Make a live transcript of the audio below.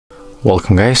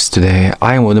Welcome guys, today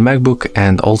I am with the Macbook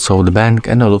and also the Bang &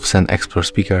 Olufsen Explore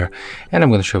speaker, and I'm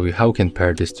going to show you how you can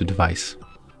pair this to device.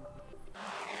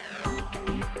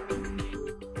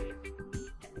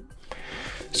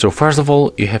 So first of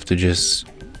all, you have to just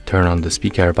turn on the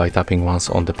speaker by tapping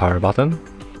once on the power button,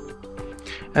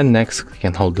 and next you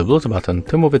can hold the Bluetooth button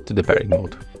to move it to the pairing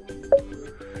mode.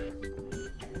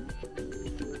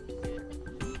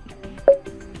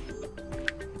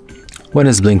 When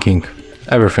it's blinking,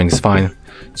 everything is fine,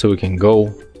 so we can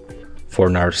go for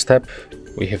another step.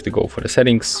 We have to go for the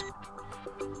settings,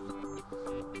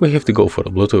 we have to go for the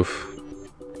Bluetooth,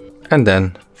 and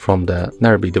then from the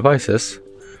nearby devices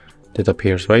that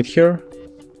appears right here,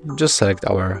 just select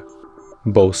our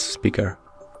Bose speaker.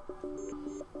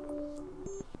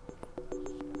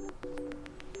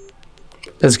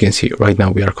 As you can see, right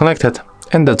now we are connected,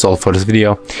 and that's all for this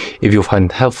video. If you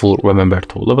find it helpful, remember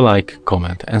to leave a like,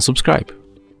 comment and subscribe.